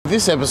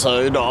This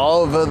episode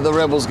of The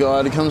Rebels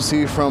Guide comes to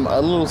you from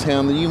a little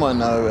town that you might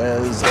know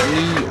as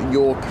New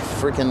York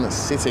frickin'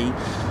 City.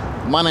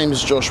 My name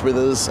is Josh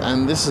Withers,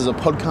 and this is a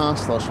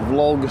podcast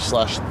 /vlog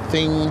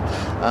 /thing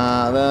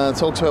that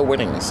talks about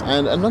weddings.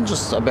 And not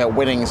just about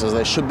weddings as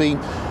they should be,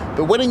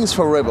 but weddings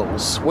for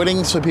rebels.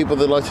 Weddings for people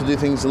that like to do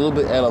things a little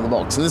bit out of the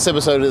box. And this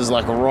episode is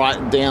like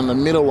right down the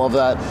middle of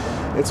that.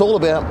 It's all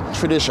about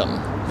tradition.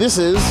 This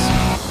is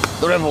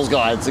The Rebels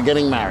Guide to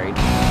Getting Married.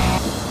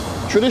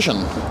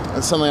 Tradition.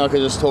 It's something I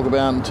could just talk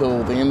about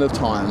until the end of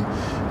time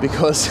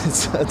because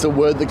it's a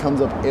word that comes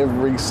up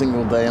every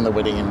single day in the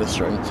wedding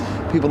industry.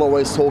 People are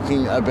always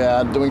talking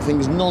about doing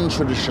things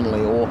non-traditionally,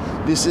 or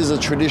this is a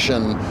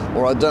tradition,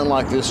 or I don't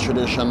like this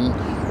tradition,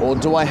 or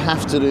do I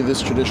have to do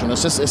this tradition?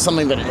 It's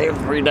something that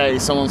every day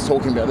someone's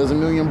talking about. There's a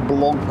million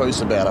blog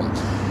posts about them.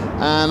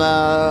 And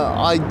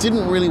I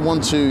didn't really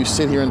want to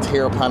sit here and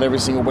tear apart every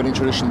single wedding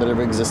tradition that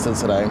ever existed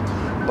today.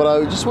 But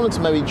I just wanted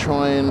to maybe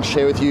try and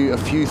share with you a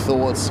few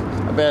thoughts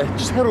about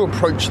just how to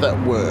approach that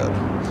word.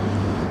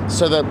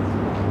 So that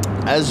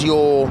as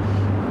you're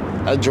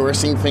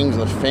addressing things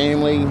with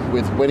family,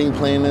 with wedding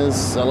planners,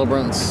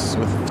 celebrants,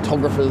 with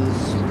photographers,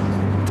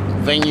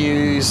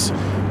 venues,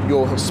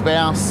 your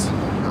spouse,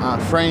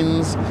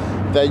 friends,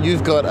 that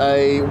you've got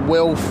a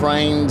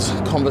well-framed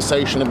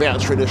conversation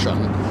about tradition.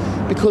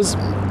 Because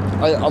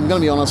I'm going to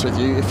be honest with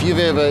you, if you've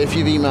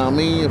emailed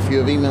me, if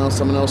you've emailed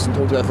someone else and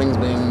talked about things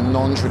being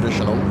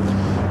non-traditional,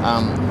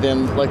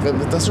 then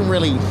that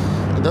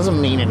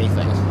doesn't mean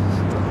anything.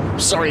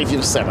 Sorry if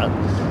you've said it.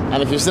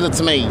 And if you've said it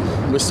to me,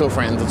 we're still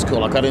friends, it's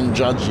cool, I didn't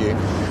judge you.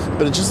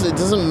 But it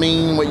doesn't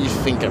mean what you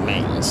think it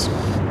means.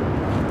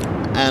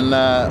 And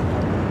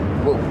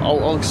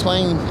I'll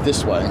explain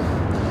this way.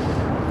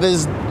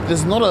 There's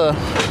not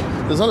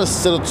a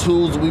set of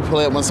tools that we pull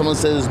out when someone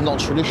says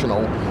not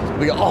traditional.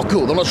 We go, oh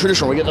cool, they're not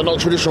traditional. We get the not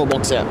traditional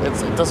box out.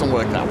 It doesn't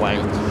work that way.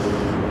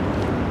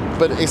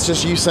 But it's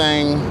just you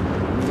saying,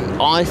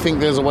 I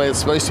think there's a way it's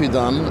supposed to be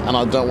done, and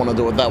I don't want to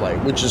do it that way,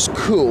 which is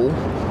cool.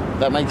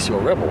 That makes you a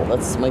rebel.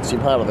 That makes you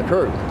part of the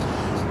crew.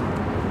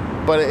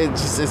 But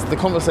the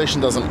conversation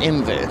doesn't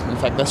end there. In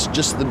fact, that's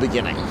just the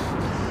beginning.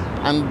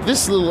 And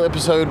this little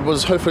episode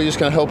was hopefully just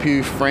going to help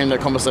you frame that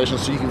conversation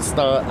so you can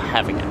start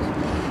having it.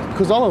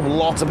 Because I'll have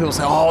lots of people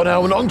say, oh no,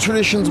 we're not into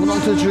traditions, we're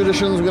going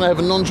to have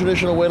a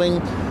non-traditional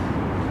wedding.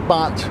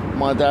 But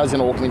my dad's going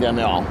to walk me down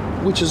the aisle,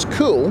 which is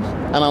cool.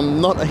 And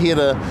I'm not here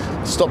to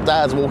stop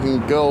dads walking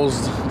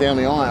girls down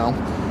the aisle,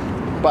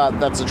 but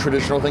that's a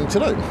traditional thing to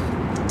do.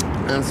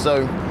 And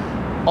so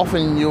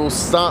often you'll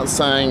start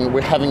saying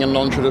we're having a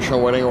non-traditional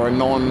wedding or a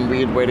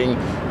non-weird wedding,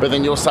 but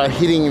then you'll start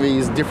hitting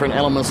these different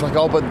elements like,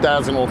 oh, but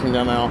dad's going to walk me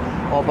down the aisle.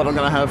 Oh, but I'm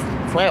going to have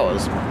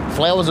flowers.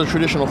 Flowers are a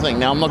traditional thing.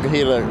 Now, I'm not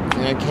here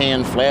to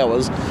can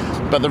flowers,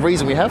 but the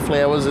reason we have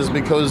flowers is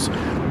because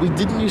we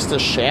didn't used to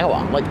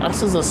shower. Like,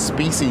 us as a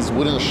species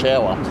wouldn't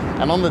shower.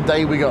 And on the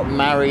day we got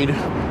married,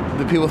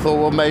 the people thought,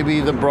 well,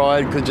 maybe the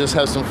bride could just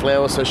have some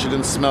flowers so she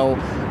didn't smell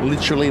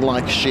literally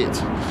like shit.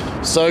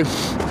 So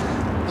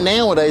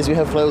nowadays we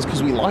have flowers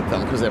because we like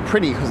them, because they're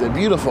pretty, because they're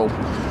beautiful,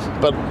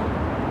 but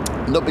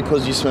not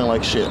because you smell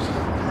like shit.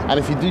 And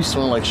if you do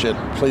smell like shit,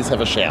 please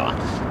have a shower.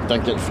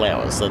 Don't get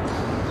flowers.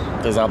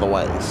 There's other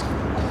ways.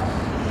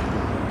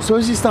 So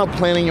as you start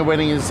planning your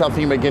wedding and start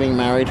thinking about getting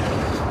married,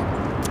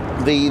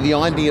 the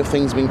idea of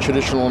things being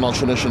traditional or not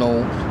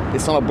traditional,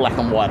 it's not a black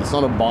and white. It's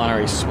not a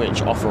binary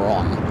switch off or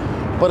on.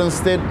 But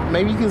instead,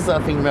 maybe you can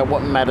start thinking about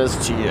what matters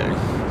to you,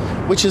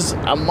 which is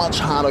a much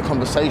harder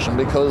conversation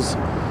because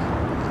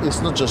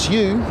it's not just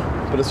you,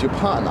 but it's your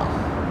partner.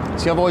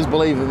 See, I've always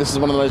believed that this is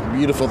one of the most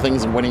beautiful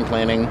things in wedding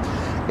planning,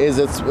 is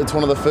it's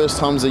one of the first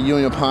times that you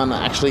and your partner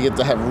actually get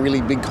to have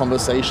really big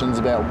conversations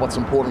about what's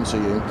important to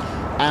you.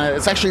 And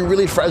it's actually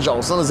really fragile.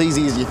 It's not as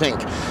easy as you think,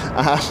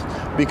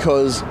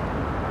 because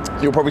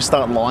you'll probably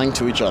start lying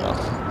to each other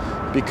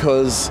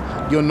because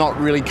you're not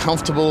really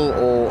comfortable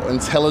or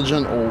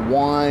intelligent or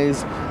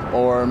wise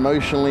or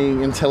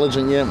emotionally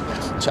intelligent yet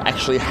to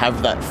actually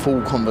have that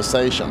full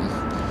conversation.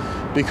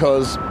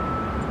 Because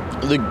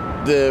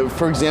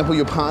for example,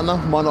 your partner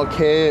might not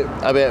care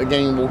about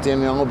getting walked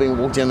down the aisle, being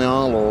walked down the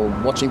aisle, or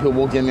watching people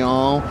walk down the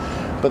aisle,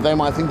 but they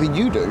might think that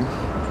you do.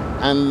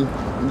 And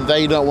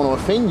they don't want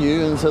to offend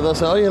you, and so they'll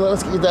say, oh yeah,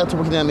 let's get your dad to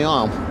walk down the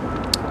aisle.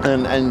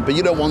 But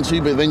you don't want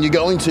to, but then you're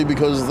going to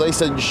because they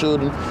said you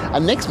should.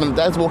 And next minute,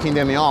 dad's walking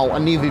down the aisle,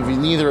 and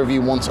neither of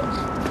you want it.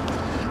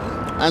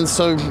 And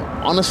so,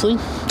 honestly,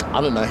 I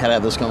don't know how to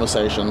have this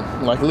conversation.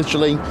 Like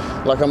literally,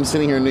 like I'm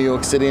sitting here in New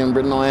York City, and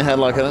Britt and I had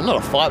not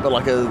a fight, but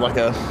like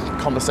a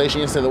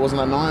conversation yesterday that wasn't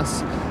that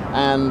nice,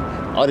 and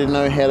I didn't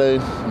know how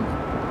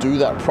to do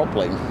that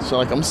properly. So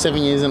like I'm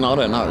 7 years in, I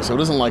don't know. So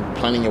it isn't like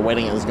planning your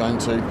wedding is going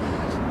to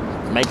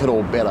make it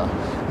all better.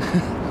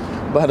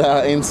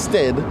 But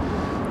instead,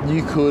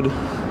 you could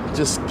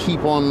just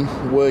keep on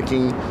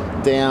working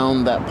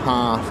down that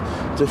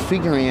path to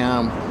figuring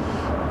out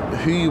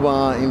who you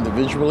are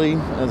individually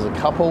as a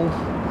couple,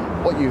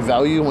 what you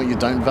value and what you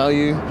don't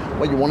value,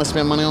 what you want to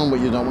spend money on, what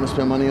you don't want to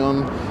spend money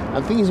on,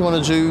 and things you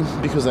want to do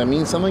because they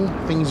mean something,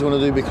 things you want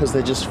to do because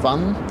they're just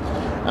fun,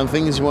 and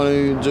things you want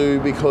to do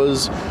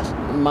because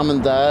mum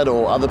and dad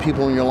or other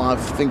people in your life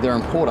think they're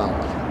important.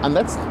 And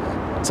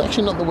it's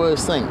actually not the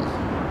worst thing.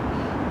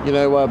 You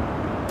know,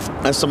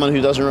 as someone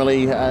who doesn't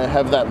really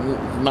have that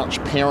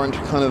much parent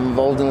kind of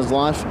involved in his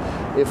life,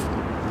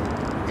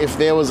 if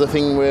there was a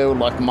thing where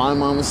like my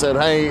mum said,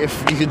 hey,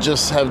 if you could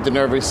just have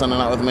dinner every Sunday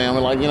night with me, I'm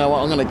like, you know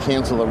what, I'm going to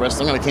cancel the rest.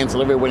 I'm going to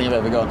cancel every wedding I've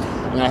ever got.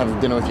 I'm going to have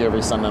dinner with you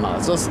every Sunday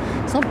night. So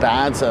it's not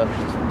bad to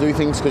do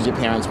things because your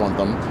parents want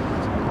them.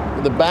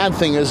 The bad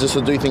thing is just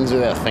to do things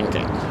without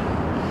thinking.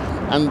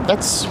 And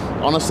that's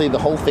honestly the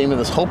whole theme of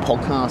this whole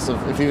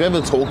podcast. If you've ever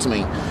talked to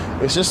me,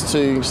 it's just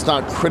to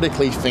start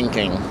critically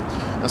thinking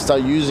and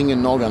start using your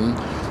noggin.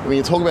 When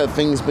you talk about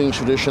things being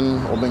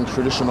tradition or being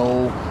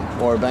traditional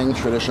or obeying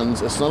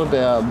traditions, it's not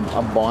about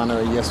a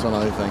binary yes or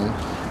no thing.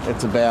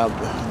 It's about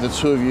the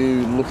two of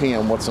you looking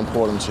at what's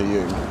important to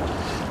you.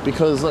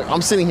 Because look,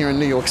 I'm sitting here in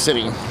New York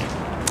City,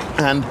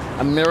 and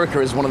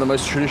America is one of the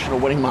most traditional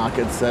wedding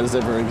markets that has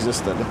ever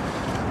existed.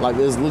 Like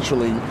there's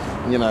literally,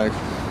 you know,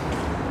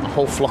 a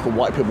whole flock of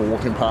white people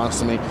walking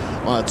past me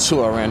on a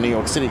tour around New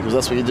York City, because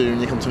that's what you do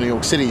when you come to New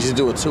York City, you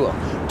do a tour.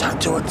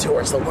 Don't do a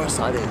tour, it's the worst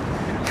idea.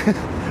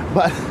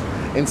 But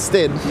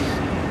instead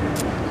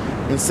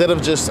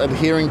of just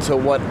adhering to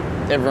what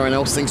everyone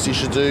else thinks you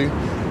should do,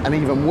 and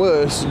even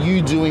worse,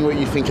 you doing what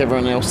you think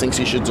everyone else thinks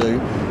you should do,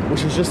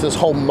 which is just this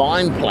whole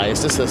mind play.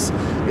 It's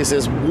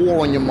this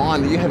war on your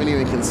mind that you haven't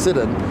even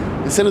considered.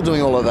 Instead of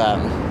doing all of that,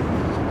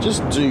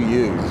 just do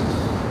you.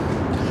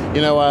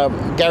 You know,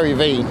 Gary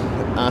Vee,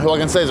 who I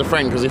can say is a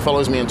friend because he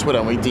follows me on Twitter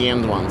and we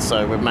DM'd once,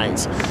 so we're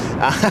mates.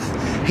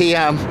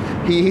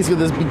 He's got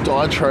this big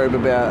diatribe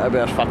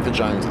about fuck the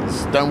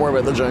Joneses. Don't worry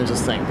about the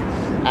Joneses thing.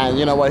 And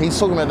you know what, he's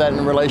talking about that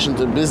in relation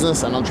to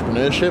business and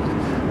entrepreneurship,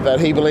 that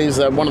he believes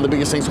that one of the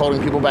biggest things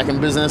holding people back in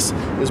business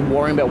is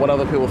worrying about what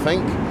other people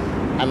think.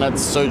 And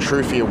that's so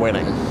true for your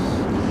wedding.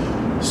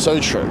 So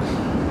true.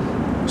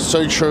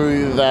 So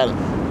true that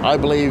I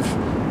believe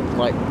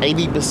like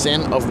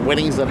 80% of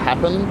weddings that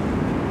happen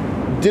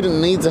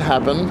didn't need to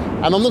happen.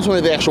 And I'm not talking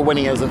about the actual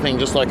wedding as a thing,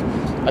 just like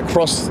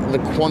across the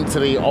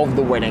quantity of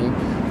the wedding,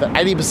 that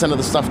 80% of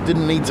the stuff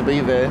didn't need to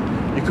be there.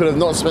 You could have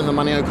not spent the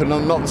money on, could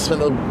have not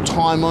spent the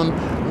time on,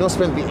 not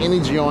spent the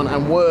energy on,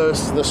 and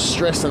worse, the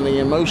stress and the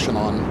emotion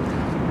on,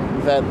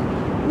 that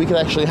we could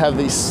actually have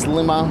these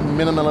slimmer,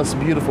 minimalist,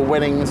 beautiful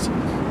weddings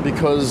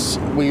because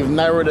we've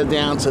narrowed it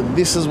down to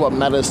this is what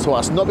matters to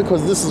us. Not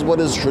because this is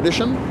what is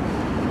tradition,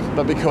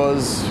 but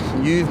because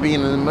you've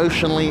been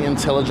emotionally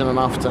intelligent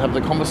enough to have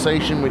the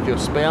conversation with your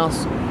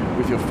spouse,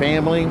 with your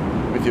family,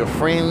 with your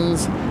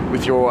friends,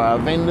 with your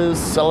vendors,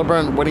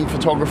 celebrant, wedding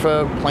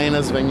photographer,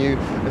 planners, venue,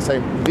 and say,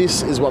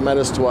 this is what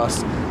matters to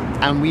us,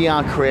 and we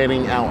are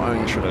creating our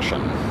own tradition.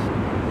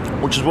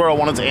 Which is where I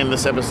wanted to end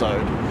this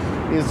episode.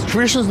 Is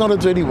tradition is not a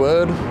dirty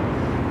word.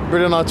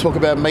 Britt and I talk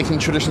about making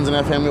traditions in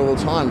our family all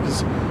the time,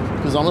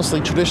 because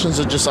honestly, traditions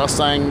are just us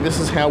saying, this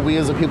is how we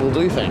as a people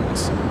do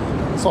things.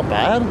 It's not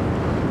bad.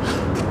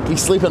 We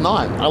sleep at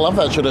night. I love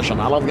that tradition.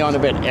 I love going to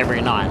bed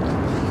every night.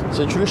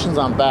 So traditions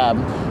aren't bad.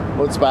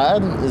 What's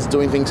bad is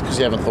doing things because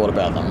you haven't thought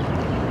about them.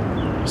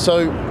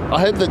 So I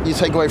hope that you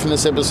take away from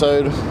this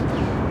episode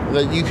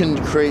that you can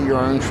create your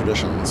own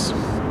traditions.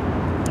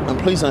 And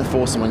please don't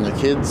force them on your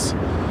kids,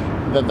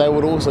 that they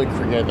would also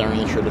create their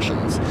own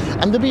traditions.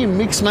 And there'll be a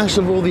mix mash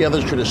of all the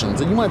other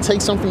traditions. And you might take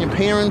something from your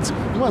parents,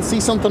 you might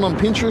see something on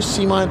Pinterest,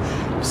 you might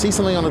see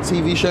something on a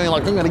TV show, and you're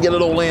like, I'm going to get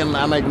it all in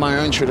and make my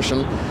own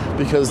tradition,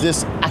 because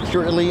this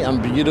accurately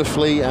and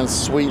beautifully and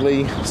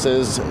sweetly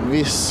says,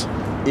 this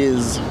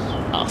is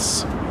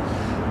us.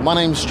 My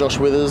name's Josh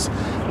Withers.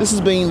 This has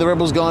been The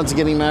Rebel's Guide to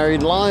Getting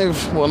Married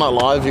live. Well, not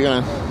live,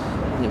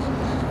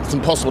 it's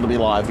impossible to be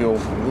live. You're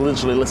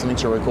literally listening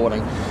to a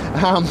recording.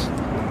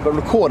 But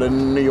recorded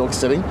in New York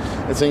City.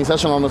 It's been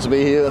such an honor to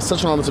be here. It's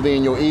such an honor to be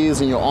in your ears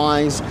and your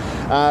eyes.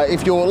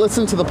 If you're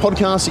listening to the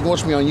podcast, you can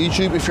watch me on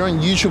YouTube. If you're on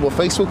YouTube or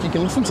Facebook, you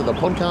can listen to the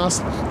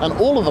podcast. And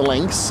all of the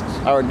links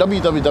are at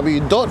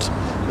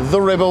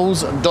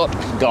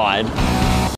www.therebels.guide.